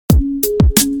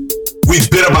We've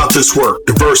been about this work: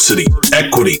 diversity,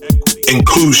 equity,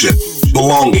 inclusion,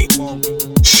 belonging.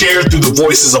 Shared through the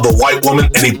voices of a white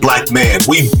woman and a black man.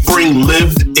 We bring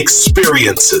lived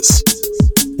experiences.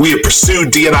 We have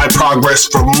pursued D&I progress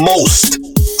for most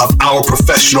of our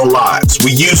professional lives.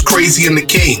 We use Crazy and the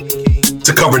King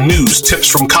to cover news, tips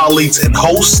from colleagues, and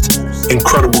host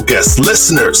incredible guests.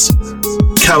 Listeners,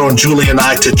 count on Julie and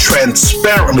I to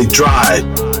transparently drive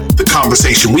the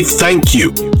conversation. We thank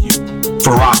you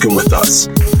for rocking with us.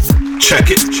 Check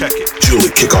it.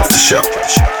 Julie, kick off the show.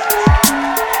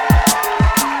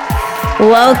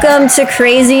 Welcome to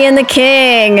Crazy and the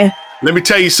King. Let me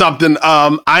tell you something.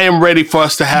 I am ready for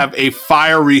us to have a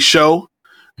fiery show.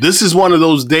 This is one of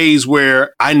those days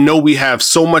where I know we have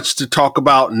so much to talk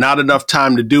about, not enough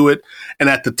time to do it. And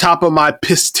at the top of my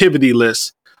pistivity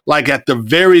list, like at the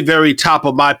very, very top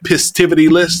of my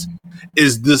pistivity list,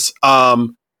 is this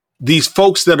these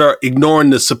folks that are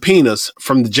ignoring the subpoenas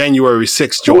from the January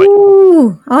 6th joint.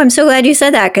 Ooh. Oh, I'm so glad you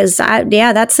said that, because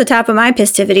that's the top of my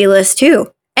pistivity list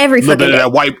too. Every fucking day. A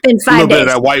little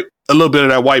bit of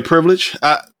that white privilege.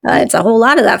 It's a whole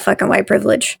lot of that fucking white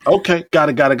privilege. Okay, got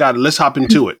it. Let's hop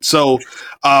into it. So,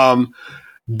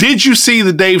 did you see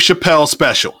the Dave Chapelle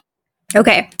special?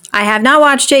 Okay, I have not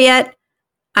watched it yet.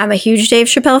 I'm a huge Dave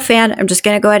Chapelle fan. I'm just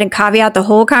going to go ahead and caveat the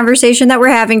whole conversation that we're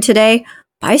having today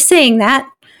by saying that.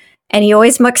 And he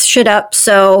always mucks shit up,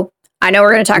 so I know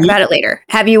we're going to talk about it later.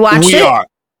 Have you watched it? We are.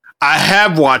 I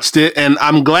have watched it, and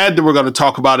I'm glad that we're going to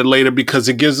talk about it later because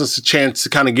it gives us a chance to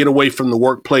kind of get away from the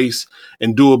workplace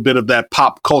and do a bit of that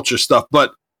pop culture stuff.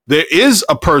 But there is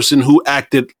a person who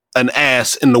acted an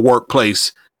ass in the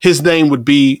workplace. His name would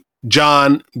be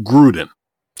John Gruden.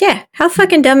 Yeah. How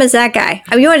fucking dumb is that guy?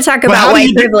 I mean, you want to talk about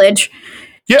white privilege?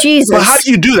 Yeah. Jesus. But how do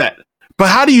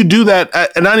you do that?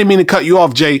 And I didn't mean to cut you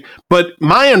off, Jay, but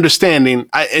my understanding,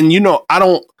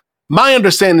 my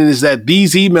understanding is that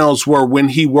these emails were when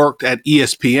he worked at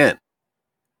ESPN.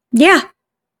 Yeah.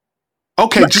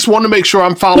 Okay, just want to make sure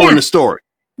I'm following the story.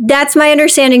 That's my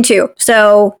understanding too.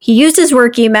 So he used his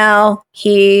work email.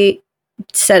 He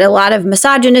said a lot of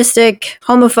misogynistic,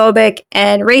 homophobic,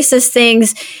 and racist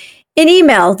things in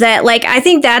email that, like, I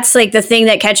think that's like the thing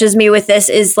that catches me with this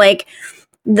is like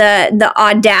the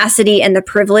audacity and the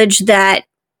privilege that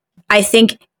I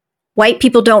think white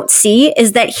people don't see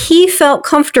is that he felt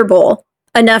comfortable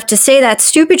enough to say that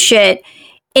stupid shit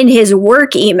in his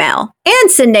work email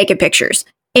and send naked pictures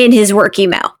in his work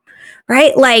email,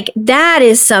 right? Like that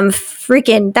is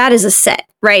that is a set,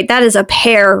 right? That is a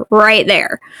pair right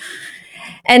there.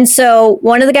 And so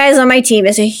one of the guys on my team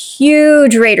is a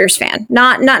huge Raiders fan,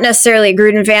 not necessarily a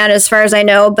Gruden fan as far as I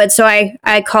know, but so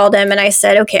I called him and I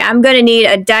said, okay, I'm going to need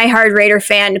a diehard Raider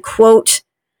fan quote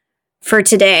for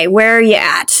today. Where are you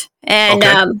at?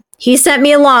 And he sent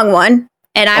me a long one,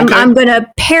 and I'm going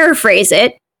to paraphrase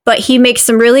it, but he makes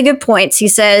some really good points. He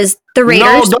says, the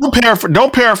Raiders... No,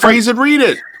 don't paraphrase it. Read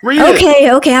it.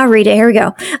 Okay, I'll read it. Here we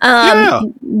go.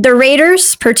 The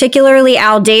Raiders, particularly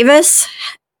Al Davis,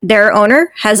 their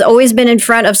owner, has always been in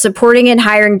front of supporting and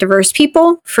hiring diverse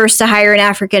people. First to hire an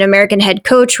African-American head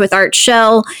coach with Art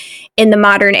Shell in the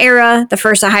modern era. The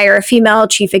first to hire a female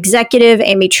chief executive,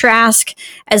 Amy Trask,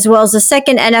 as well as the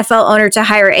second NFL owner to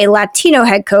hire a Latino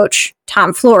head coach,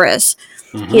 Tom Flores.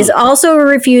 Mm-hmm. He has also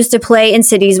refused to play in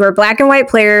cities where black and white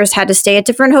players had to stay at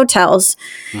different hotels.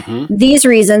 Mm-hmm. These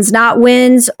reasons, not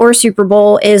wins or Super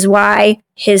Bowl, is why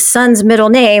his son's middle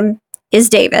name is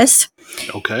Davis.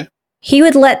 Okay. He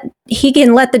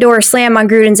can let the door slam on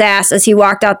Gruden's ass as he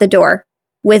walked out the door.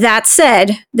 With that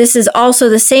said, this is also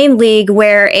the same league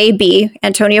where AB,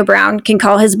 Antonio Brown, can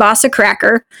call his boss a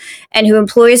cracker and who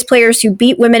employs players who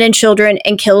beat women and children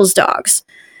and kills dogs.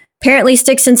 Apparently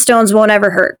sticks and stones won't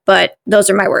ever hurt, but those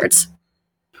are my words.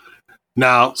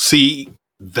 Now, see,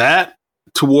 that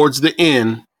towards the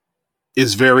end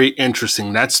is very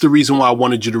interesting. That's the reason why I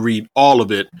wanted you to read all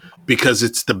of it, because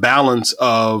it's the balance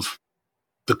of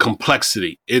the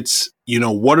complexity. It's,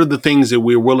 what are the things that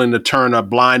we're willing to turn a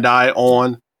blind eye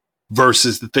on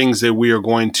versus the things that we are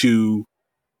going to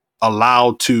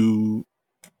allow to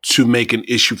make an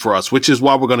issue for us, which is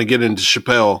why we're going to get into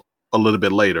Chapelle a little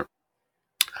bit later.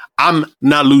 I'm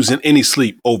not losing any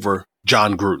sleep over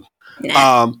John Gruden.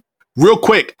 Real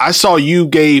quick, I saw you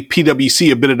gave PwC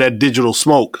a bit of that digital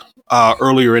smoke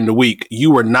earlier in the week.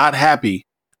 You were not happy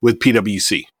with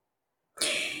PwC.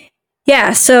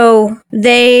 Yeah, so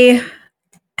they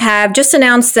have just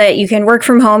announced that you can work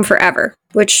from home forever,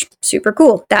 which super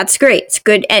cool. That's great. It's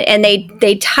good. And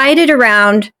they tied it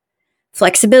around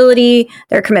flexibility,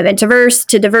 their commitment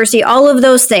to diversity, all of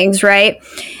those things, right?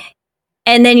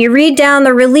 And then you read down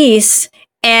the release,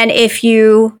 and if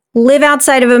you live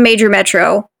outside of a major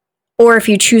metro or if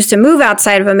you choose to move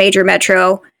outside of a major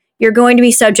metro, you're going to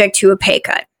be subject to a pay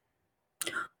cut.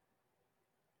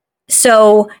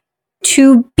 So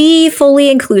to be fully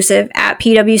inclusive at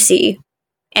PwC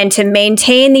and to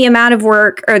maintain the amount of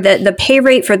work or the pay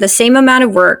rate for the same amount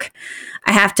of work,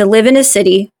 I have to live in a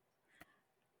city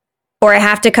or I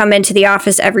have to come into the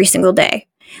office every single day.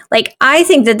 Like, I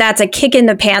think that that's a kick in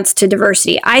the pants to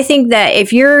diversity. I think that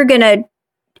if you're going to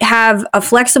have a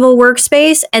flexible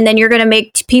workspace and then you're going to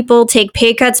make people take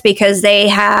pay cuts because they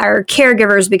are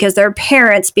caregivers, because they're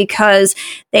parents, because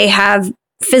they have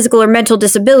physical or mental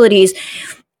disabilities,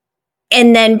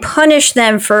 and then punish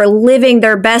them for living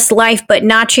their best life but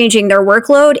not changing their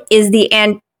workload, is the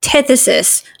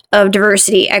antithesis of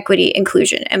diversity, equity,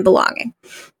 inclusion, and belonging.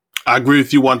 I agree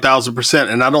with you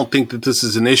 1,000%. And I don't think that this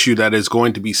is an issue that is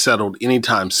going to be settled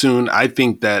anytime soon. I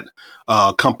think that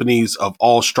companies of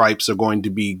all stripes are going to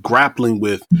be grappling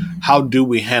with how do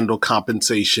we handle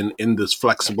compensation in this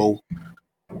flexible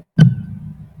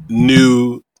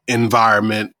new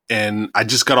environment. And I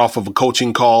just got off of a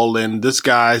coaching call, and this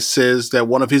guy says that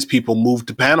one of his people moved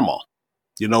to Panama.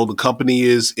 You know, the company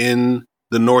is in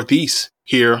the Northeast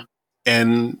here.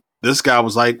 And this guy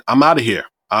was like, I'm out of here.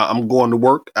 I'm going to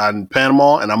work in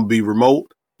Panama and I'm going to be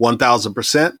remote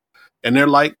 1,000%. And they're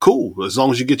like, cool. As long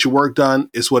as you get your work done,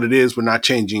 it's what it is. We're not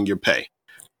changing your pay.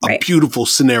 Right. A beautiful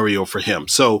scenario for him.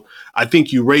 So I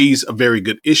think you raise a very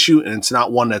good issue, and it's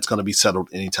not one that's going to be settled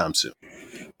anytime soon.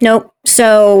 Nope.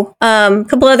 So a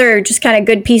couple other just kind of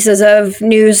good pieces of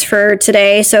news for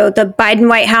today. So the Biden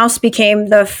White House became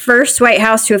the first White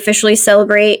House to officially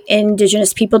celebrate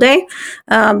Indigenous People Day,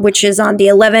 which is on the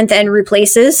 11th and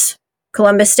replaces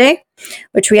Columbus Day,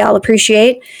 which we all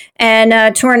appreciate.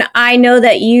 And Torn, I know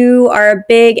that you are a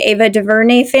big Ava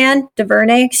DuVernay fan.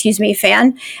 DuVernay.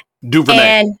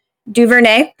 And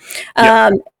DuVernay.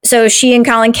 Yep. So she and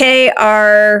Colin Kaye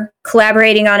are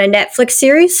collaborating on a Netflix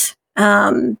series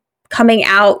coming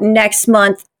out next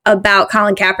month about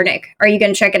Colin Kaepernick. Are you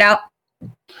going to check it out?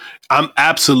 I'm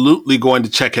absolutely going to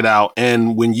check it out.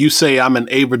 And when you say I'm an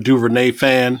Ava DuVernay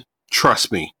fan,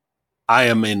 trust me, I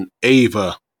am an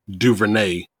Ava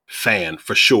DuVernay fan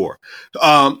for sure.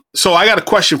 So I got a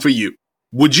question for you.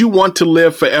 Would you want to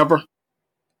live forever?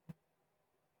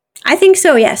 I think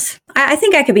so, yes. I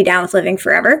think I could be down with living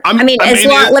forever.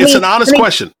 It's an honest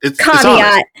question. It's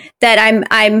caveat that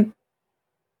I'm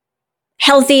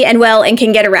healthy and well and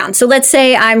can get around. So let's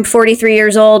say I'm 43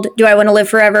 years old. Do I want to live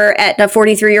forever at a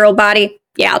 43-year-old body?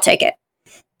 Yeah, I'll take it.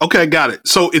 Okay, got it.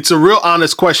 So it's a real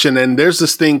honest question. And there's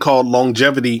this thing called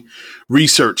longevity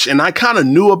research. And I kind of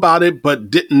knew about it, but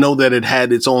didn't know that it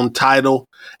had its own title.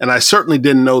 And I certainly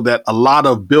didn't know that a lot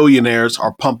of billionaires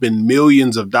are pumping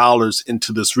millions of dollars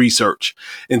into this research.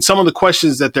 And some of the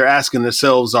questions that they're asking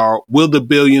themselves are, will the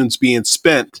billions being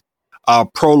spent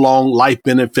prolong life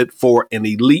benefit for an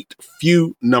elite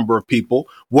few number of people?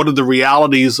 What are the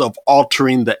realities of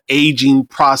altering the aging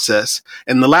process?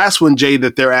 And the last one, Jay,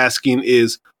 that they're asking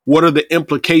is, what are the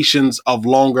implications of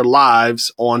longer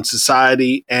lives on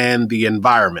society and the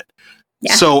environment?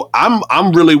 Yeah. So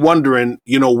I'm really wondering,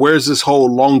 where's this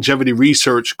whole longevity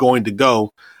research going to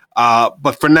go?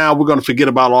 But for now, we're going to forget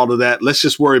about all of that. Let's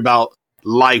just worry about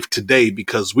life today,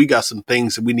 because we got some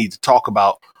things that we need to talk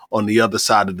about on the other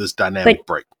side of this dynamic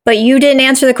break. But you didn't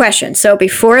answer the question. So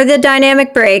before the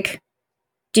dynamic break,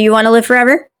 do you want to live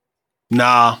forever?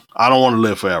 Nah, I don't want to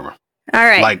live forever. All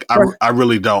right. I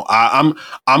really don't.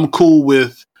 I'm cool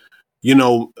with,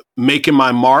 making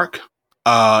my mark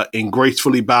and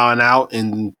gracefully bowing out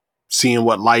and seeing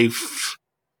what life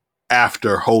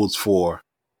after holds for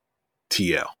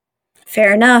TL.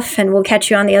 Fair enough. And we'll catch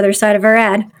you on the other side of our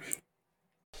ad.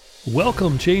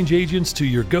 Welcome, change agents, to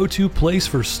your go-to place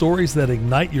for stories that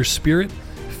ignite your spirit,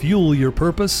 fuel your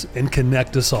purpose, and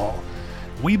connect us all.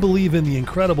 We believe in the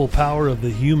incredible power of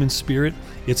the human spirit,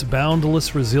 its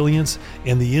boundless resilience,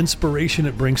 and the inspiration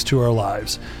it brings to our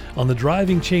lives. On the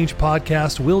Driving Change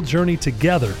podcast, we'll journey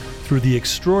together through the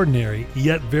extraordinary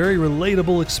yet very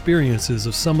relatable experiences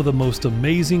of some of the most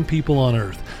amazing people on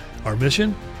earth. Our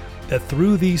mission? That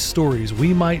through these stories,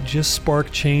 we might just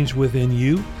spark change within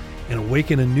you and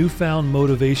awaken a newfound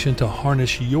motivation to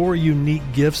harness your unique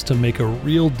gifts to make a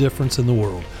real difference in the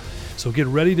world. So get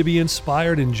ready to be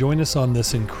inspired and join us on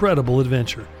this incredible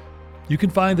adventure. You can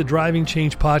find the Driving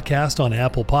Change podcast on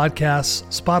Apple Podcasts,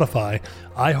 Spotify,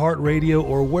 iHeartRadio,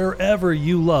 or wherever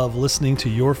you love listening to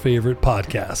your favorite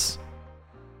podcasts.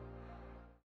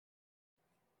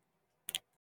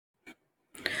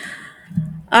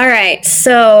 All right,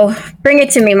 so bring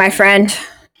it to me, my friend.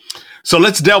 So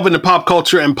let's delve into pop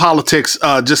culture and politics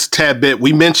just a tad bit.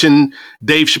 We mentioned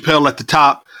Dave Chapelle at the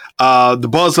top. The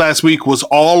buzz last week was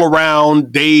all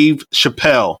around Dave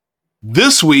Chapelle.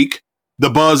 This week, the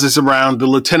buzz is around the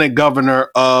lieutenant governor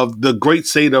of the great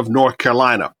state of North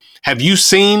Carolina. Have you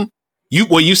seen,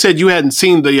 you said you hadn't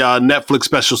seen the Netflix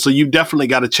special, so you definitely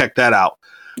got to check that out.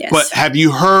 Yes. But have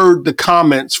you heard the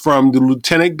comments from the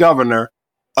lieutenant governor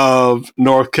of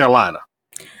North Carolina?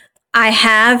 I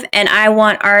have, and I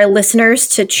want our listeners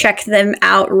to check them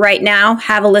out right now.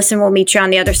 Have a listen. We'll meet you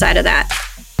on the other side of that.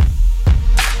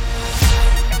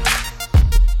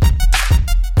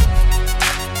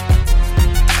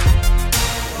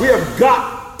 We have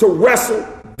got to wrestle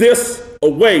this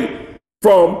away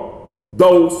from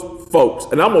those folks.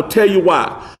 And I'm going to tell you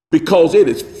why. Because it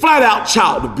is flat out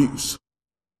child abuse.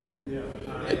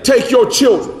 Take your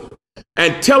children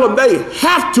and tell them they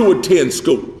have to attend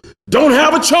school. Don't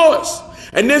have a choice.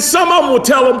 And then some of them will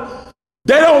tell them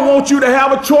they don't want you to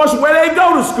have a choice where they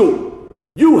go to school.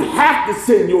 You have to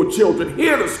send your children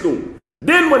here to school.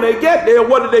 Then when they get there,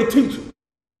 what do they teach them?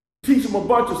 Teach them a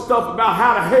bunch of stuff about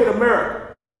how to hate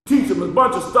America. Teach them a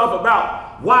bunch of stuff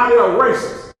about why they're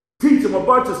racist. Teach them a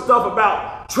bunch of stuff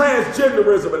about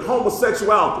transgenderism and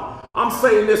homosexuality. I'm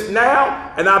saying this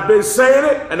now, and I've been saying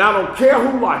it, and I don't care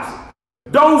who likes it.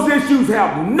 Those issues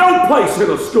have no place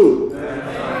in a school.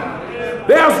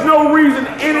 There's no reason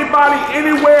anybody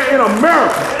anywhere in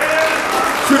America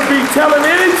should be telling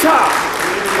any child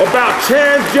about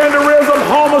transgenderism,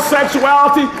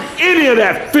 homosexuality, any of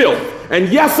that filth. And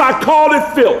yes, I called it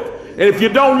filth. And if you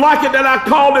don't like it that I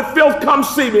called it filth, come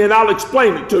see me and I'll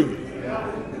explain it to you.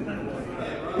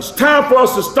 It's time for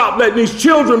us to stop letting these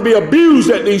children be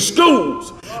abused at these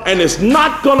schools. And it's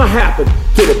not going to happen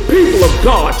till the people of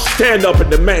God stand up and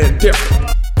demand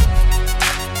different.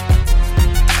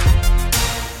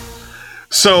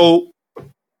 So,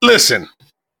 listen,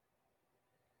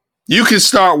 you can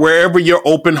start wherever your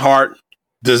open heart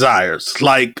desires.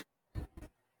 Like,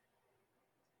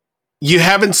 you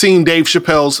haven't seen Dave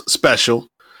Chappelle's special,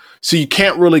 so you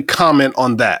can't really comment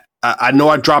on that. I know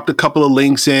I dropped a couple of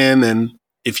links in, and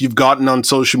if you've gotten on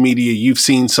social media, you've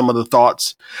seen some of the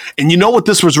thoughts. And you know what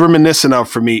this was reminiscent of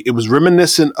for me? It was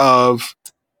reminiscent of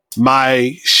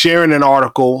my sharing an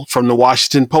article from the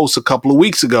Washington Post a couple of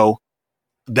weeks ago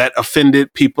that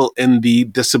offended people in the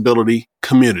disability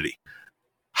community.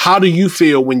 How do you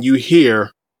feel when you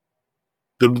hear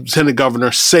the lieutenant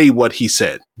governor say what he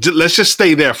said? Let's just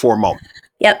stay there for a moment.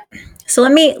 Yep. So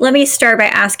let me start by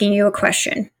asking you a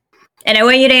question. And I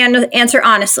want you to answer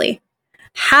honestly.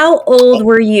 How old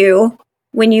were you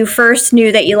when you first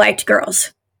knew that you liked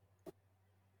girls?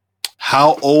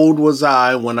 How old was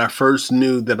I when I first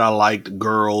knew that I liked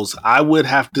girls? I would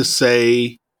have to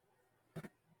say,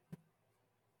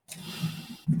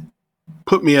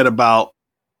 put me at about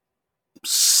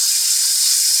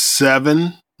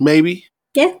 7, maybe.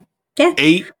 Yeah.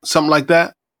 8, something like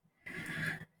that.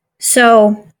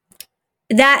 So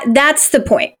that's the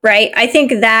point, right? I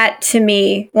think that, to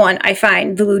me, one, I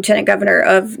find the lieutenant governor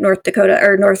of North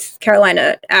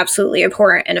Carolina absolutely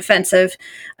abhorrent and offensive.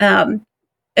 But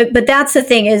that's the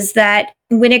thing, is that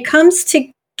when it comes to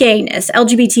gayness,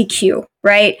 LGBTQ,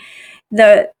 right?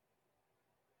 The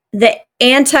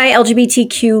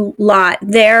anti-LGBTQ lot,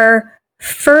 their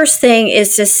first thing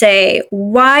is to say,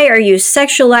 why are you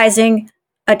sexualizing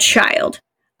a child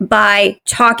by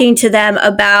talking to them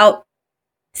about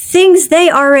things they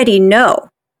already know?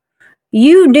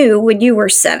 You knew when you were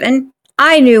 7.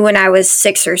 I knew when I was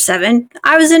 6 or 7.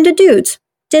 I was into dudes.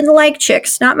 Didn't like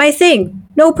chicks. Not my thing.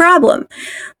 No problem.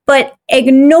 But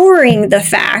ignoring the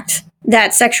fact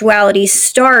that sexuality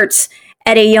starts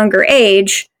at a younger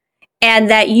age,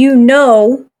 and that you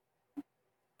know,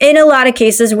 in a lot of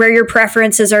cases, where your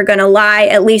preferences are going to lie,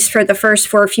 at least for the first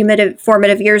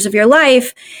formative years of your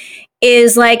life,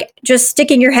 is like just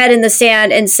sticking your head in the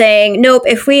sand and saying, nope,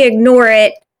 if we ignore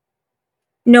it,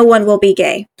 no one will be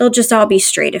gay. They'll just all be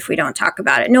straight if we don't talk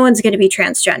about it. No one's going to be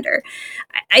transgender.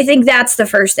 I think that's the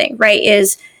first thing, right?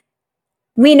 Is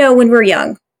we know when we're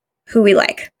young who we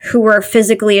like, who we're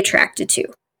physically attracted to.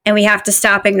 And we have to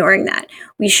stop ignoring that.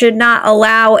 We should not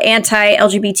allow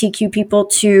anti-LGBTQ people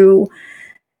to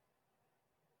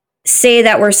say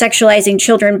that we're sexualizing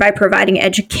children by providing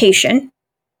education.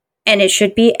 And it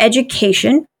should be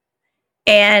education.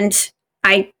 And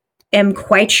I am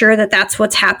quite sure that that's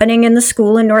what's happening in the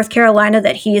school in North Carolina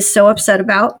that he is so upset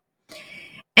about.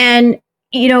 And,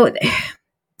 you know,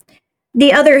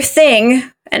 the other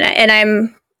thing, and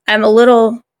I'm a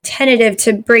little tentative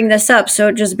to bring this up,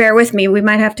 so just bear with me. We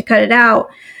might have to cut it out.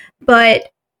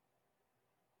 But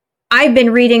I've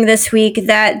been reading this week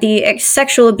that the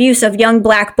sexual abuse of young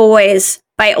Black boys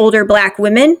by older Black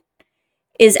women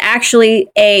is actually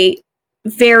a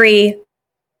very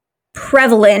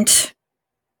prevalent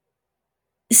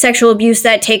sexual abuse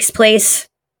that takes place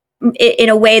in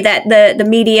a way that the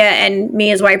media and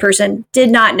me as a white person did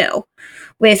not know,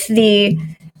 with the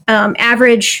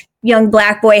average young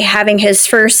Black boy having his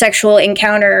first sexual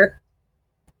encounter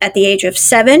at the age of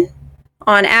 7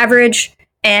 on average,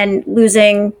 and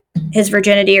losing his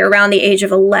virginity around the age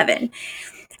of 11.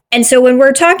 And so when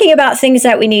we're talking about things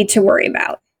that we need to worry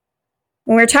about,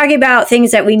 when we're talking about things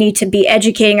that we need to be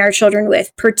educating our children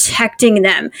with, protecting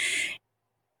them,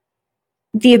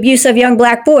 the abuse of young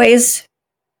Black boys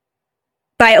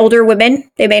by older women,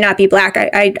 they may not be Black,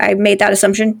 I made that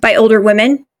assumption, by older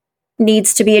women,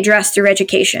 needs to be addressed through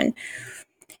education.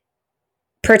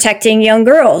 Protecting young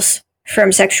girls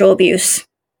from sexual abuse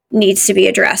needs to be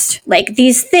addressed. Like,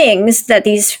 these things that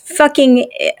these fucking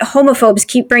homophobes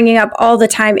keep bringing up all the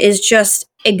time is just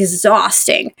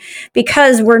exhausting,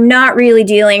 because we're not really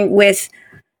dealing with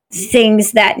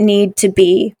things that need to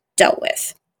be dealt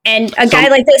with. And a guy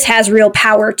like this has real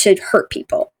power to hurt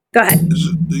people. Go ahead.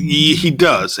 He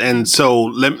does. And so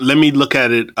let me look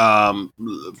at it.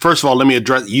 First of all, let me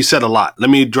address, you said a lot. Let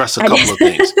me address a couple of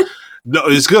things. No,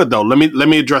 it's good though. Let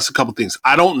me address a couple of things.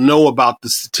 I don't know about the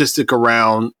statistic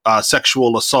around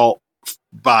sexual assault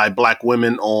by Black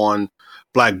women on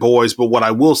Black boys, but what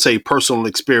I will say, personal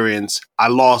experience, I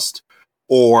lost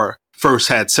or first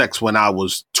had sex when I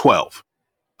was 12.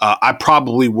 I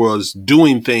probably was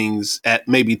doing things at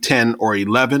maybe 10 or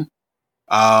 11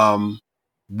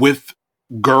 with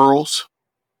girls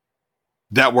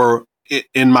that were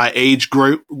in my age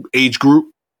group,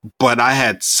 but I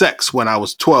had sex when I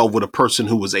was 12 with a person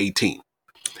who was 18.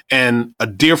 And a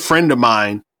dear friend of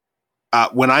mine,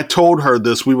 when I told her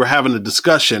this, we were having a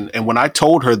discussion. And when I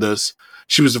told her this,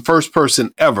 she was the first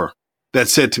person ever that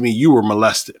said to me, "You were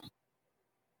molested."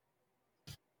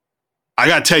 I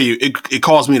got to tell you, it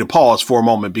caused me to pause for a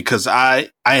moment, because I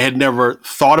had never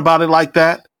thought about it like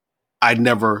that. I'd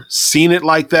never seen it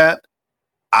like that.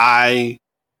 I,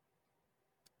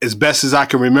 as best as I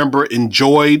can remember,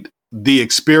 enjoyed the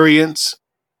experience.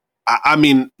 I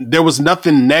mean, there was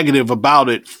nothing negative about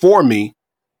it for me.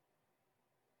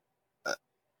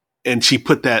 And she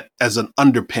put that as an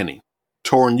underpinning.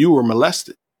 Torrin, you were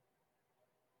molested.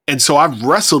 And so I've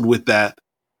wrestled with that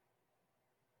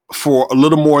for a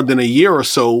little more than a year or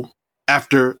so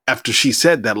after she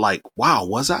said that, like, wow,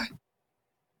 was I?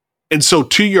 And so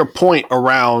to your point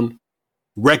around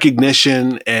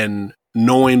recognition and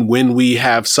knowing when we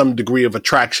have some degree of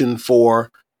attraction for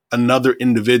another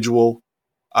individual,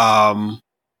 I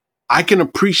can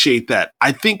appreciate that.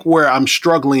 I think where I'm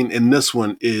struggling in this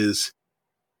one is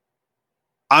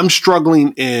I'm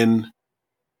struggling in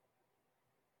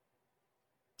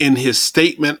his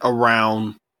statement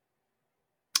around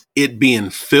it being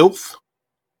filth,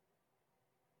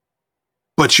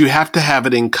 but you have to have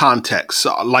it in context.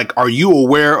 So, like, are you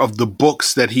aware of the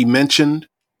books that he mentioned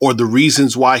or the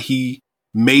reasons why he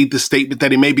made the statement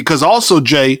that he made? Because also,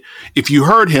 Jay, if you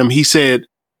heard him, he said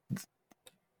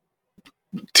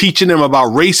teaching them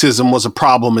about racism was a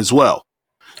problem as well.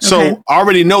 So I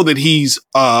already know that he's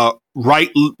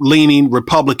right-leaning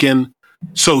Republican.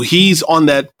 So he's on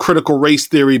that critical race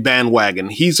theory bandwagon.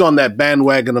 He's on that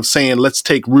bandwagon of saying, let's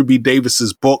take Ruby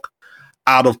Davis's book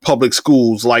out of public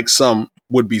schools, like some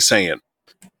would be saying.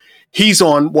 He's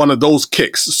on one of those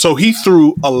kicks. So he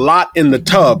threw a lot in the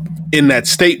tub in that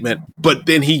statement, but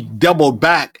then he doubled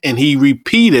back and he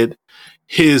repeated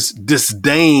his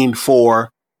disdain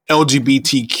for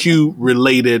LGBTQ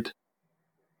related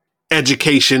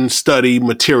education study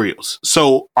materials.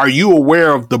 So are you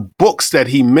aware of the books that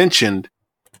he mentioned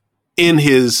in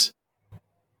his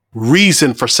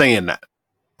reason for saying that?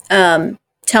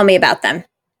 Tell me about them.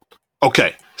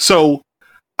 Okay. So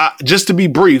just to be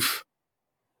brief,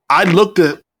 I looked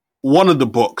at one of the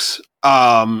books,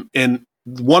 and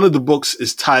one of the books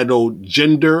is titled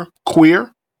Gender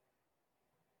Queer.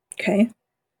 Okay.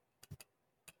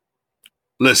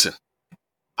 Listen,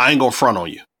 I ain't gonna front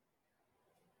on you.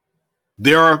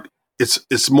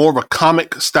 It's more of a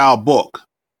comic style book,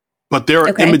 but there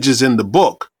are images in the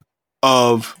book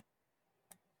of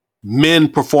men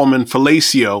performing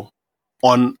fellatio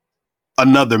on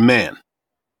another man.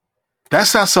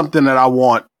 That's not something that I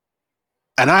want.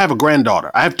 And I have a granddaughter.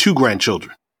 I have 2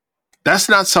 grandchildren. That's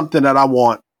not something that I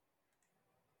want.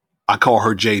 I call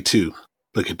her Jay too.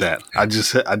 Look at that. I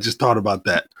just thought about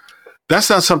that. That's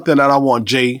not something that I want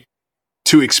Jay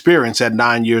to experience at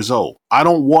 9 years old. I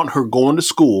don't want her going to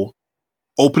school,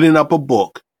 opening up a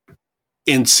book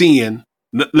and seeing,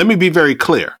 let me be very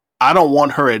clear. I don't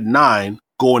want her at 9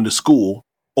 going to school,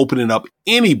 opening up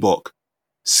any book,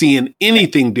 seeing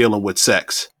anything dealing with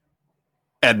sex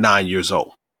at 9 years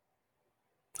old.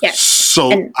 Yes.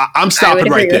 So And I'm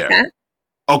stopping right there.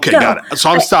 Okay, got it. So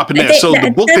I'm stopping there. So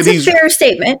the book that he's... That's a fair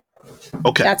statement.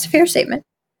 Okay. That's a fair statement.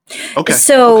 Okay.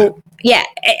 So, yeah.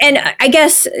 And I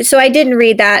guess, so I didn't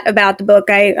read that about the book.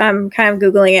 I'm kind of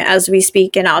Googling it as we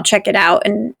speak, and I'll check it out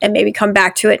and maybe come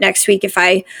back to it next week if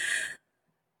I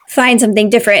find something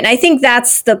different. And I think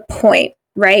that's the point,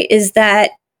 right? Is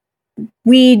that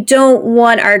we don't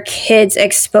want our kids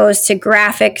exposed to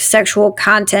graphic sexual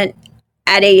content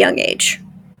at a young age.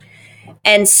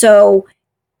 And so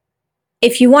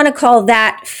if you want to call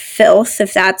that filth,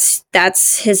 if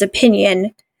that's his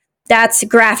opinion, that's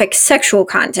graphic sexual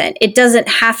content. It doesn't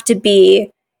have to be,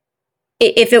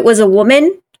 if it was a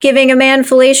woman giving a man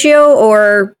fellatio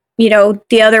or,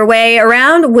 the other way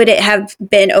around, would it have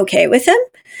been okay with him?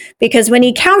 Because when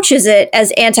he couches it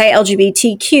as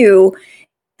anti-LGBTQ,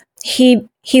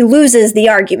 he loses the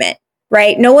argument,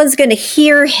 right? No one's going to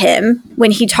hear him when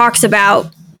he talks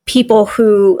about people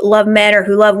who love men or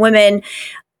who love women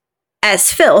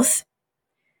as filth.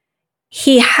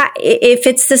 If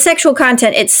it's the sexual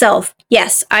content itself,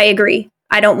 yes, I agree.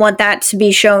 I don't want that to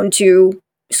be shown to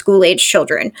school-age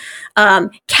children.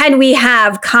 Can we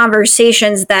have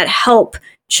conversations that help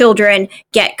children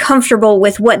get comfortable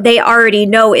with what they already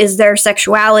know is their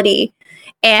sexuality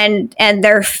and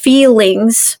their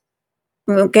feelings?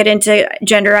 We won't get into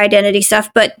gender identity stuff,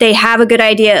 but they have a good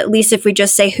idea, at least if we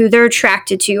just say who they're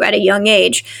attracted to at a young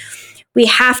age. We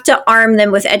have to arm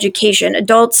them with education.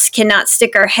 Adults cannot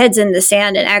stick our heads in the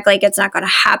sand and act like it's not going to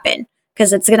happen,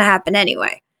 because it's going to happen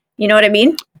anyway. You know what I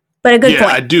mean? But a good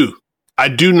point. Yeah, I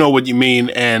do know what you mean,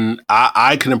 and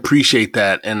I can appreciate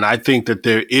that. And I think that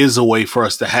there is a way for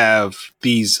us to have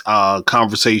these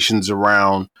conversations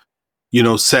around,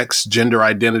 sex, gender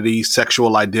identity,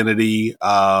 sexual identity.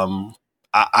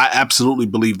 I absolutely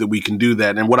believe that we can do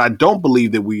that. And what I don't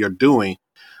believe that we are doing,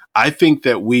 I think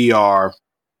that we are,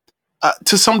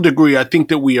 to some degree, I think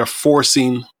that we are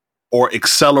forcing or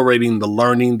accelerating the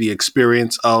learning, the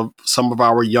experience of some of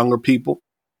our younger people.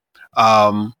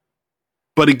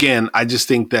 But again, I just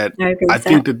think that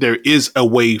think that there is a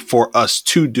way for us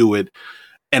to do it.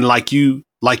 And like you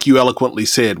eloquently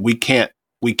said, we can't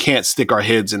stick our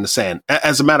heads in the sand.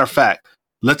 As a matter of fact,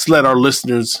 let's let our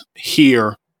listeners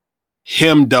hear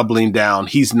him doubling down.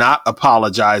 He's not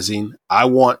apologizing. I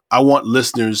want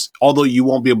listeners, although you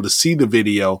won't be able to see the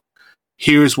video,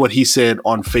 here's what he said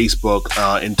on Facebook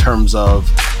in terms of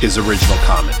his original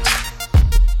comments.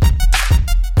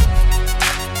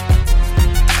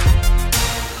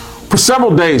 For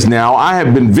several days now, I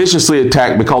have been viciously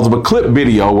attacked because of a clip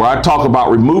video where I talk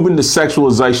about removing the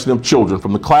sexualization of children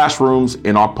from the classrooms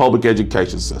in our public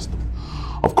education system.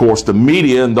 Of course, the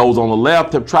media and those on the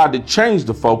left have tried to change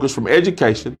the focus from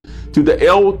education to the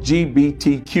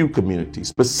LGBTQ community,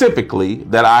 specifically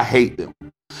that I hate them.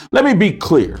 Let me be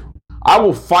clear. I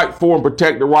will fight for and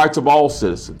protect the rights of all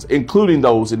citizens, including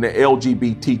those in the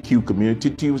LGBTQ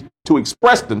community, to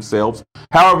express themselves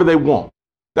however they want.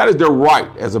 That is their right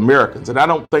as Americans, and I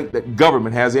don't think that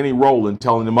government has any role in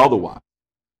telling them otherwise.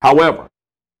 However,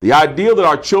 the idea that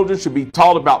our children should be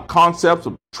taught about concepts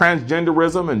of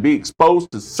transgenderism and be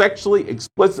exposed to sexually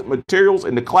explicit materials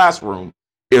in the classroom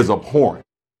is abhorrent.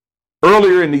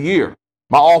 Earlier in the year,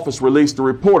 my office released a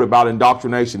report about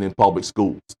indoctrination in public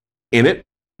schools. In it,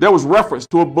 there was reference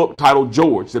to a book titled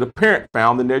George that a parent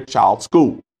found in their child's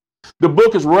school. The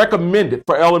book is recommended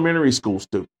for elementary school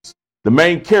students. The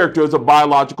main character is a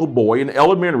biological boy in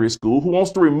elementary school who wants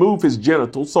to remove his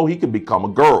genitals so he can become a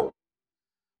girl.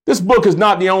 This book is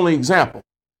not the only example.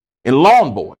 In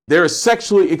Lawn Boy, there is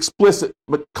sexually explicit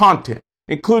content,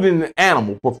 including an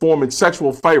animal performing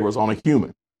sexual favors on a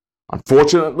human.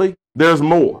 Unfortunately, there's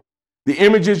more. The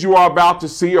images you are about to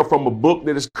see are from a book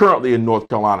that is currently in North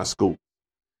Carolina schools.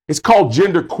 It's called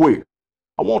Gender Queer.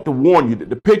 I want to warn you that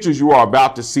the pictures you are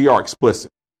about to see are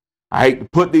explicit. I hate to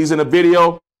put these in a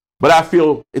video, but I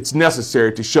feel it's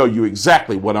necessary to show you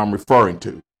exactly what I'm referring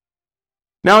to.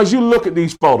 Now, as you look at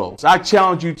these photos, I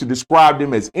challenge you to describe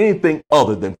them as anything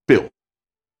other than filth.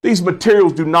 These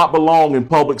materials do not belong in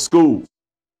public schools.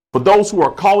 For those who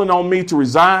are calling on me to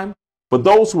resign, for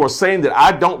those who are saying that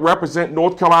I don't represent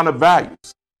North Carolina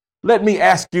values, let me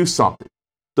ask you something.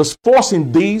 Does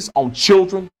forcing these on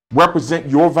children represent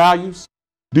your values?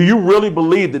 Do you really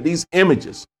believe that these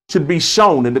images should be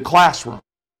shown in the classroom?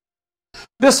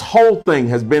 This whole thing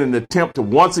has been an attempt to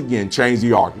once again change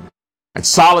the argument and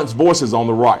silence voices on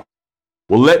the right.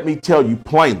 Well, let me tell you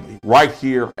plainly, right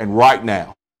here and right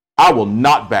now, I will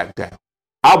not back down.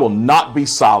 I will not be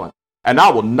silent, and I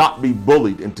will not be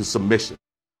bullied into submission.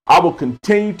 I will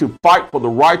continue to fight for the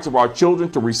rights of our children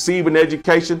to receive an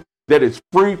education that is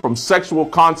free from sexual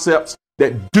concepts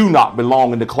that do not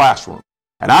belong in the classroom.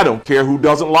 And I don't care who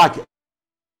doesn't like it.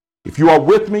 If you are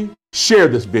with me, share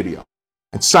this video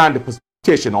and sign the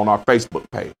petition on our Facebook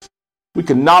page. We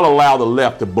cannot allow the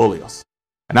left to bully us.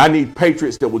 And I need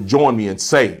patriots that will join me and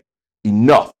say,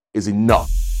 enough is enough.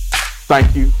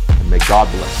 Thank you, and may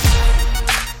God bless you.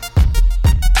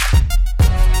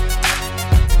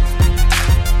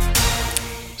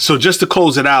 So just to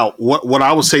close it out, what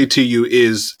I would say to you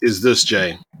is this,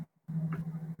 Jay.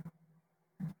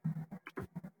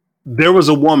 There was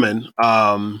a woman,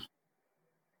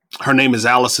 her name is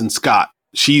Allison Scott.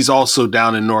 She's also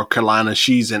down in North Carolina.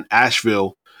 She's in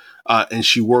Asheville, and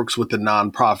she works with a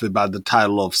nonprofit by the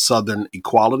title of Southern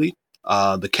Equality,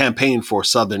 the Campaign for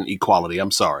Southern Equality.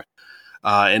 I'm sorry.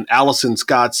 And Allison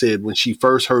Scott said when she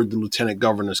first heard the lieutenant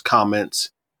governor's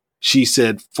comments, she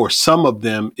said, for some of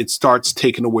them, it starts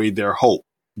taking away their hope.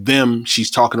 Them, she's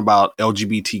talking about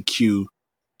LGBTQ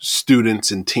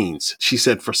students and teens. She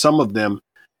said, for some of them,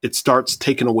 it starts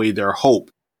taking away their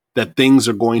hope that things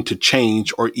are going to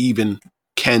change or even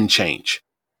can change.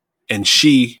 And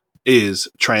she is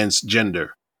transgender.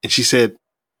 And she said,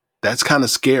 that's kind of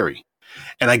scary.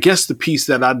 And I guess the piece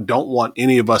that I don't want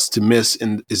any of us to miss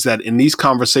is that in these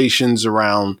conversations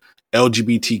around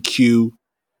LGBTQ,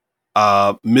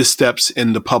 missteps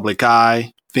in the public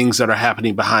eye, things that are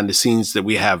happening behind the scenes that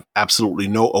we have absolutely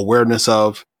no awareness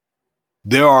of,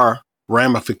 there are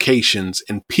ramifications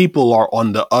and people are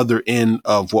on the other end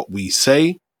of what we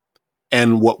say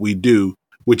and what we do,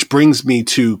 which brings me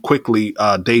to quickly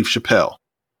Dave Chapelle.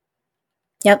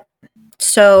 Yep.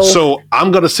 So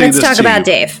I'm going to say let's this talk to about you.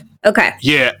 Dave. Okay.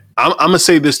 Yeah, I'm going to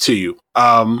say this to you.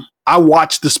 I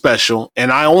watched the special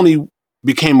and I only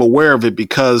became aware of it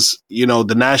because, you know,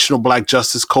 the National Black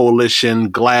Justice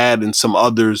Coalition, GLAAD, and some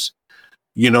others,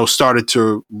 you know, started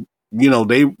to, you know,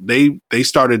 they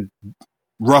started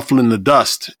ruffling the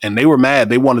dust and they were mad.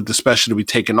 They wanted the special to be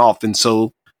taken off. And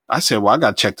so I said, well, I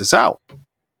got to check this out.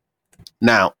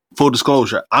 Now, full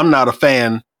disclosure, I'm not a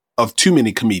fan of too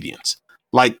many comedians.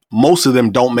 Like most of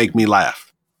them don't make me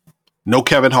laugh. No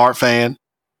Kevin Hart fan,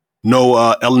 no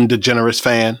Ellen DeGeneres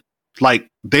fan. Like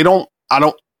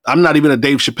I'm not even a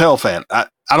Dave Chappelle fan. I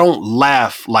don't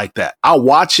laugh like that. I'll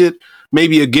watch it,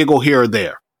 maybe a giggle here or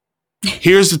there.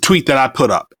 Here's the tweet that I put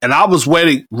up, and I was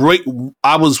waiting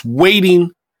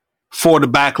for the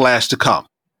backlash to come.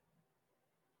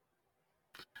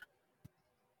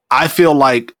 I feel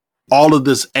like all of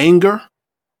this anger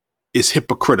is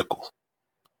hypocritical.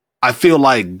 I feel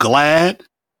like GLAAD,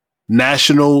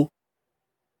 National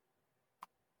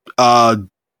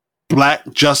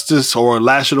Black Justice or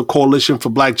National Coalition for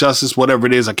Black Justice, whatever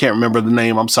it is, I can't remember the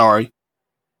name, I'm sorry.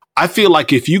 I feel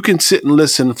like if you can sit and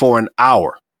listen for an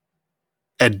hour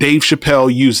at Dave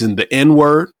Chappelle using the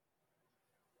N-word,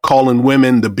 calling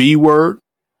women the B-word,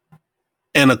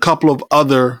 and a couple of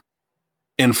other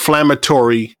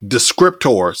inflammatory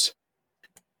descriptors,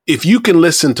 if you can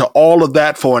listen to all of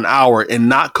that for an hour and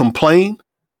not complain,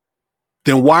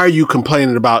 then why are you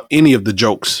complaining about any of the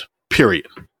jokes, period?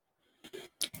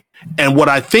 And what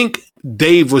I think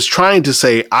Dave was trying to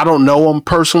say, I don't know him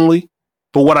personally,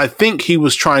 but what I think he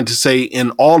was trying to say in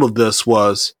all of this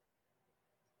was,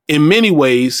 in many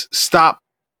ways, stop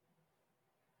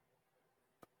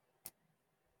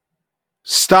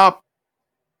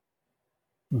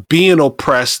being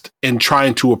oppressed and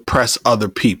trying to oppress other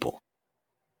people.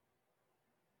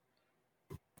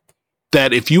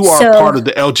 That if you are part of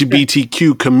the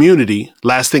LGBTQ community,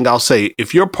 last thing I'll say,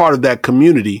 if you're part of that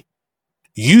community,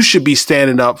 you should be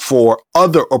standing up for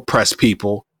other oppressed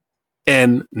people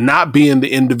and not being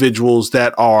the individuals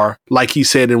that are, like he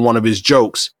said in one of his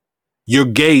jokes, you're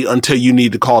gay until you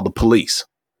need to call the police.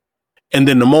 And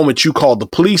then the moment you call the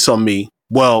police on me,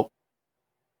 well,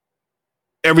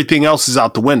 everything else is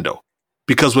out the window.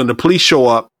 Because when the police show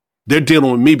up, they're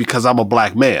dealing with me because I'm a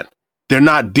black man. They're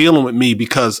not dealing with me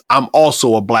because I'm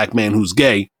also a black man who's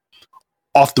gay.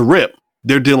 Off the rip,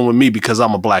 they're dealing with me because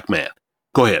I'm a black man.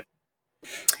 Go ahead.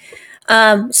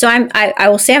 So I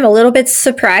will say I'm a little bit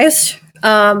surprised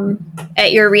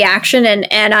at your reaction,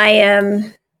 and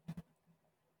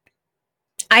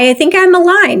I think I'm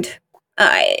aligned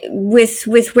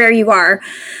with where you are.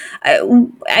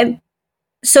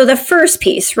 So the first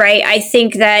piece, right? I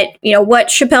think that, you know, what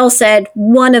Chapelle said,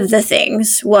 one of the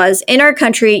things was, in our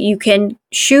country, you can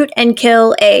shoot and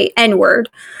kill a N-word,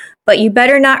 but you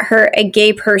better not hurt a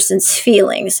gay person's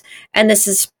feelings. And this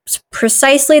is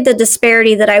precisely the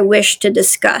disparity that I wish to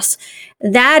discuss.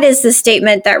 That is the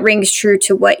statement that rings true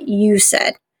to what you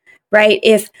said, right?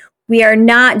 If we are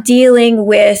not dealing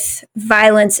with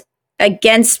violence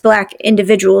against Black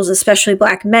individuals, especially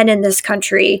Black men in this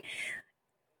country,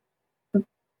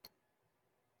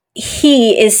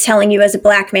 he is telling you as a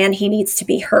Black man he needs to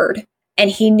be heard and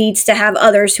he needs to have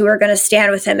others who are going to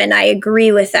stand with him. And I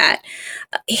agree with that.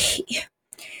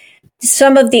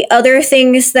 Some of the other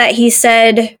things that he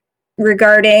said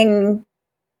regarding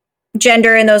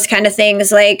gender and those kind of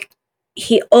things, like,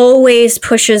 he always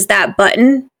pushes that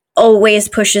button with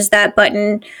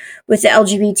the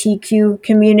LGBTQ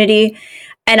community.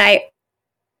 And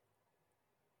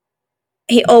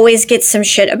he always gets some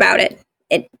shit about it.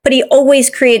 But he always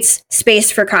creates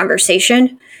space for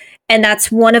conversation. And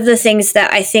that's one of the things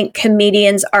that I think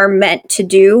comedians are meant to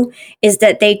do, is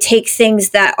that they take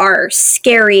things that are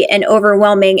scary and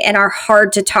overwhelming and are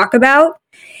hard to talk about,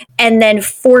 and then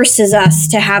forces us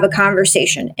to have a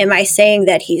conversation. Am I saying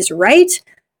that he's right?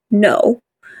 No.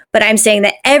 But I'm saying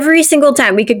that every single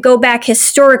time, we could go back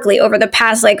historically over the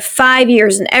past 5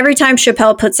 years, and every time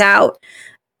Chapelle puts out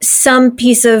some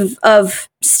piece of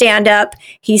stand-up,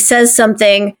 he says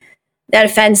something that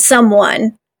offends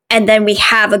someone, and then we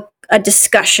have a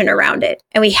discussion around it,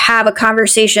 and we have a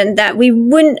conversation that we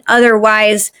wouldn't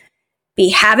otherwise be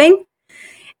having.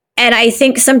 And I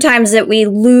think sometimes that we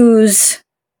lose,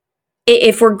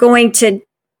 if we're going to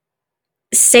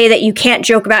say that you can't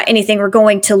joke about anything, we're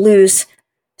going to lose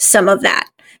some of that.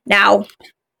 Now,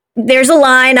 there's a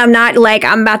line. I'm not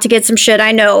I'm about to get some shit.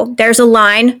 I know there's a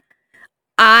line.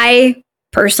 I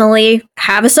personally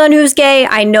have a son who's gay.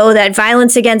 I know that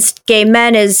violence against gay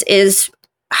men is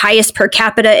highest per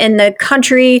capita in the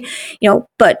country,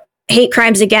 but hate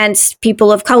crimes against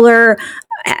people of color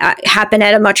happen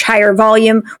at a much higher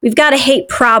volume. We've got a hate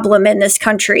problem in this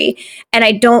country. And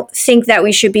I don't think that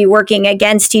we should be working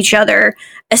against each other,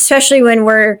 especially when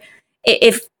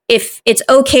if it's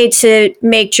okay to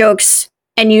make jokes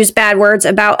and use bad words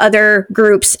about other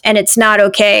groups, and it's not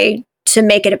okay to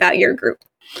make it about your group.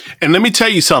 And let me tell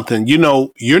you something,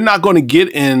 you're not going to get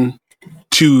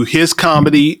into his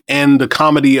comedy and the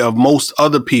comedy of most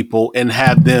other people and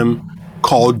have them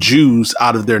call Jews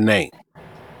out of their name.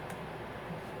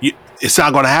 It's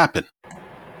not going to happen.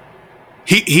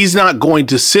 He's not going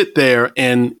to sit there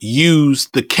and use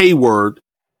the K word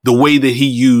the way that he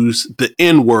used the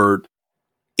N word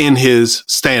in his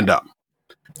stand-up.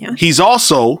 Yeah. He's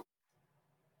also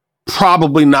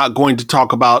probably not going to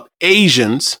talk about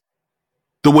Asians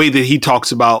the way that he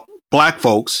talks about Black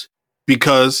folks,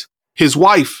 because his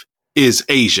wife is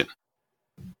Asian.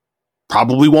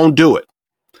 Probably won't do it.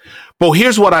 But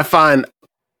here's what I find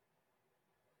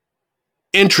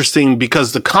interesting,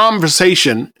 because the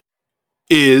conversation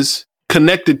is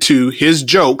connected to his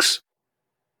jokes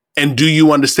and do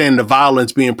you understand the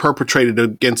violence being perpetrated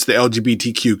against the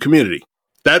LGBTQ community?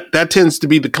 That tends to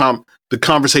be the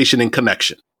conversation and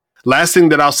connection. Last thing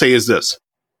that I'll say is this.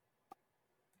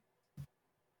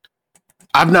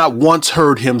 I've not once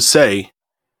heard him say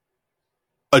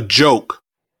a joke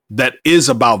that is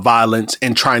about violence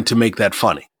and trying to make that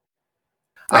funny.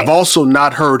 Right. I've also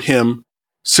not heard him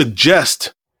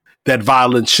suggest that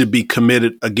violence should be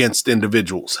committed against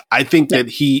individuals. I think that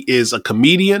he is a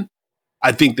comedian.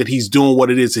 I think that he's doing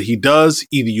what it is that he does.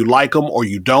 Either you like him or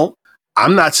you don't.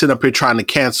 I'm not sitting up here trying to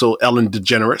cancel Ellen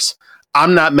DeGeneres.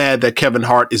 I'm not mad that Kevin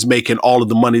Hart is making all of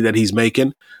the money that he's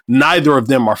making. Neither of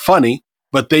them are funny,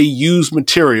 but they use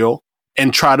material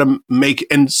and try to make,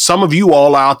 and some of you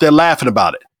all are out there laughing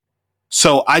about it.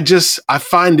 So I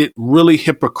find it really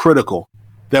hypocritical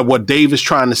that what Dave is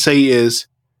trying to say is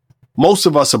most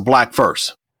of us are Black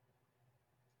first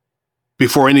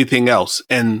before anything else.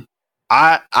 And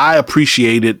I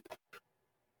appreciate it.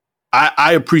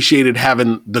 I appreciated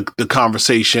having the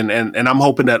conversation, and I'm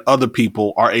hoping that other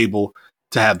people are able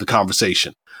to have the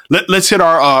conversation. Let's hit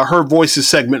our Her Voices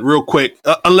segment real quick,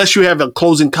 unless you have a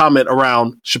closing comment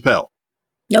around Chapelle.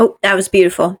 Nope, that was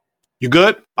beautiful. You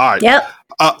good? All right. Yep.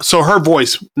 So Her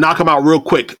Voice, knock them out real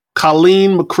quick.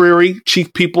 Colleen McCreary,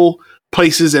 Chief People,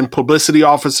 Places and Publicity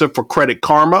Officer for Credit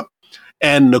Karma,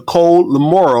 and Nicole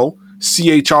Lamoro,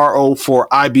 CHRO for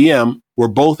IBM, were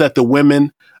both at the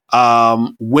Women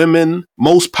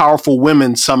Most Powerful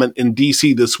Women Summit in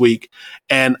DC this week.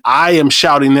 And I am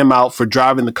shouting them out for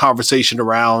driving the conversation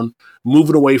around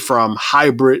moving away from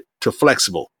hybrid to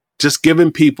flexible, just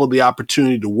giving people the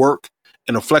opportunity to work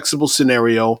in a flexible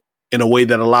scenario in a way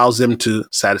that allows them to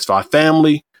satisfy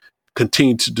family,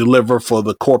 continue to deliver for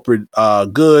the corporate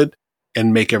good,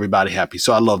 and make everybody happy.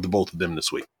 So I love the both of them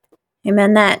this week.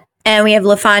 Amen that. And we have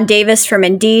LaFawn Davis from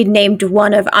Indeed, named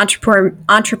one of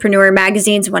Entrepreneur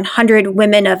Magazine's 100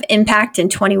 Women of Impact in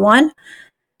 21.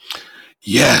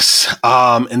 Yes.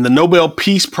 And the Nobel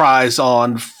Peace Prize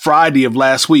on Friday of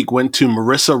last week went to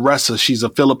Marissa Ressa. She's a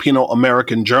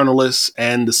Filipino-American journalist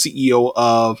and the CEO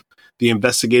of the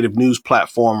investigative news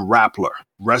platform Rappler.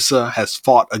 Ressa has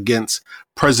fought against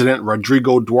President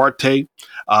Rodrigo Duarte,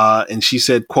 and she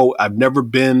said, quote, "I've never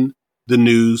been the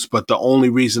news, but the only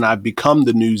reason I've become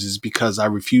the news is because I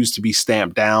refuse to be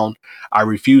stamped down. I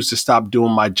refuse to stop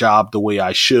doing my job the way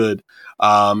I should."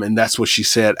 And that's what she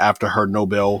said after her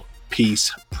Nobel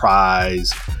Peace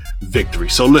Prize victory.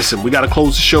 So listen, we got to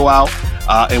close the show out,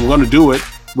 and we're going to do it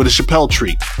with a Chapelle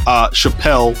treat.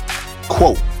 Chapelle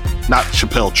quote, not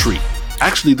Chapelle treat.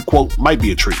 Actually, the quote might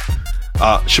be a treat.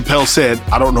 Chapelle said,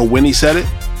 I don't know when he said it,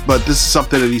 but this is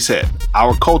something that he said.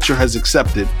 "Our culture has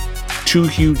accepted two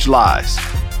huge lies.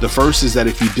 The first is that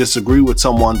if you disagree with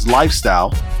someone's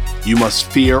lifestyle, you must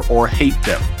fear or hate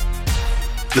them.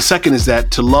 The second is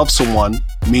that to love someone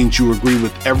means you agree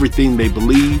with everything they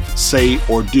believe, say,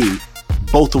 or do,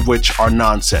 both of which are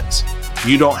nonsense.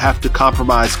 You don't have to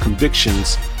compromise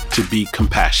convictions to be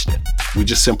compassionate. We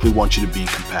just simply want you to be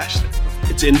compassionate."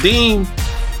 It's Indeem.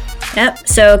 Yep.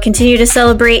 So continue to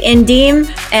celebrate Indeem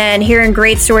and hearing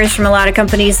great stories from a lot of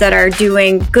companies that are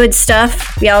doing good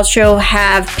stuff. We also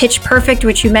have Pitch Perfect,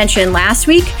 which you mentioned last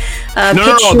week. No,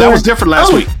 that was different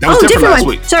last week. That was different last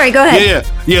week. Sorry, go ahead.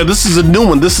 Yeah. This is a new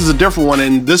one. This is a different one.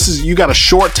 And you got a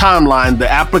short timeline. The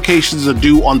applications are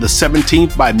due on the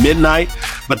 17th by midnight,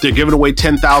 but they're giving away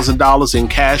 $10,000 in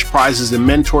cash prizes and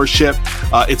mentorship.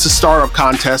 It's a startup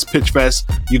contest, Pitch Fest.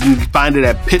 You can find it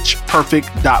at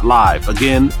pitchperfect.live.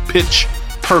 Again,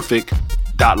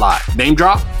 pitchperfect.live. Name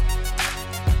drop?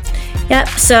 Yep.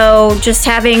 So just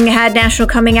having had National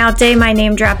Coming Out Day, my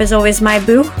name drop is always my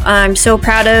boo. I'm so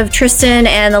proud of Tristan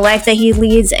and the life that he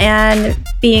leads and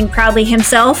being proudly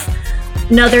himself.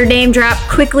 Another name drop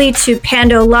quickly to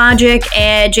Pando Logic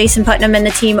and Jason Putnam and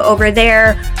the team over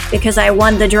there, because I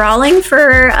won the drawing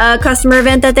for a customer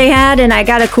event that they had, and I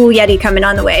got a cool Yeti coming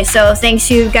on the way. So thanks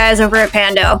to you guys over at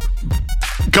Pando.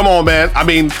 Come on, man. I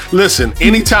mean, listen,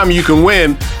 anytime you can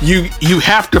win, you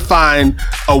have to find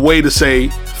a way to say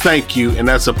thank you, and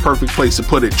that's a perfect place to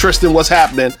put it. Tristan, what's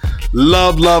happening?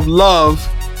 Love, love, love,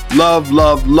 love,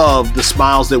 love, love the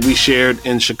smiles that we shared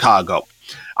in Chicago.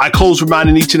 I close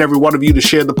reminding each and every one of you to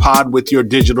share the pod with your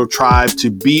digital tribe to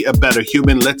be a better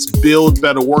human. Let's build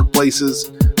better workplaces.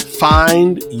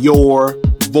 Find your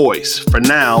voice. For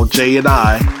now, Jay and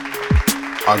I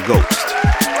are Ghost.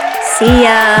 See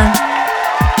ya.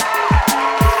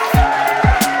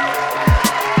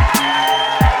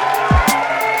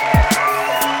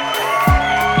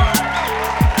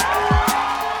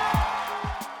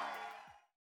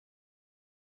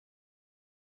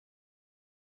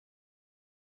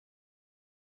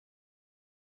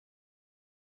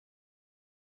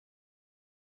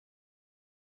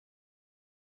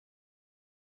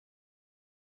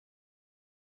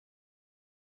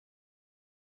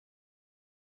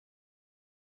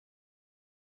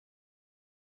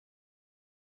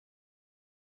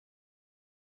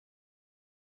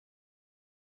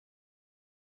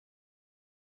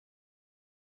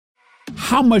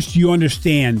 How much do you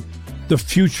understand the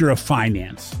future of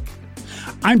finance?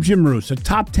 I'm Jim Roos, a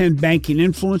top 10 banking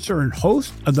influencer and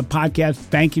host of the podcast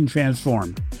Banking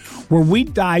Transformed, where we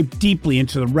dive deeply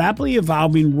into the rapidly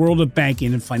evolving world of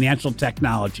banking and financial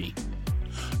technology.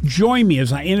 Join me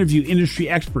as I interview industry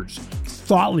experts,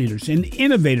 thought leaders, and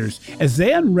innovators as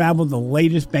they unravel the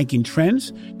latest banking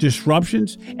trends,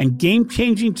 disruptions, and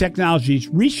game-changing technologies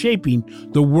reshaping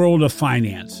the world of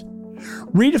finance.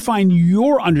 Redefine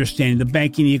your understanding of the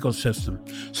banking ecosystem.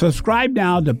 Subscribe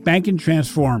now to Banking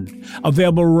Transformed,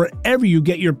 available wherever you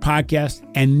get your podcast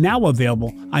and now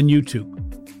available on YouTube.